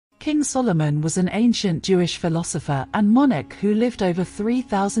King Solomon was an ancient Jewish philosopher and monarch who lived over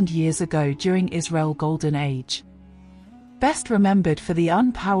 3,000 years ago during Israel's Golden Age. Best remembered for the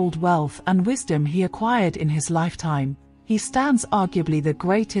unparalleled wealth and wisdom he acquired in his lifetime, he stands arguably the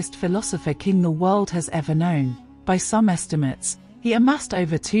greatest philosopher king the world has ever known. By some estimates, he amassed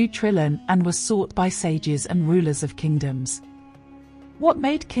over 2 trillion and was sought by sages and rulers of kingdoms. What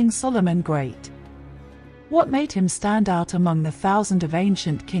made King Solomon great? What made him stand out among the thousands of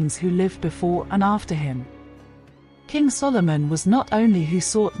ancient kings who lived before and after him? King Solomon was not only who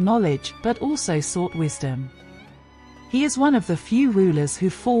sought knowledge but also sought wisdom. He is one of the few rulers who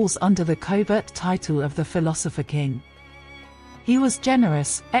falls under the covert title of the philosopher king. He was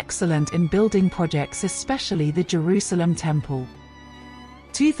generous, excellent in building projects, especially the Jerusalem temple.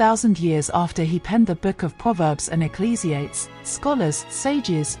 2,000 years after he penned the Book of Proverbs and Ecclesiastes, scholars,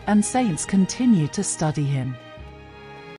 sages, and saints continue to study him.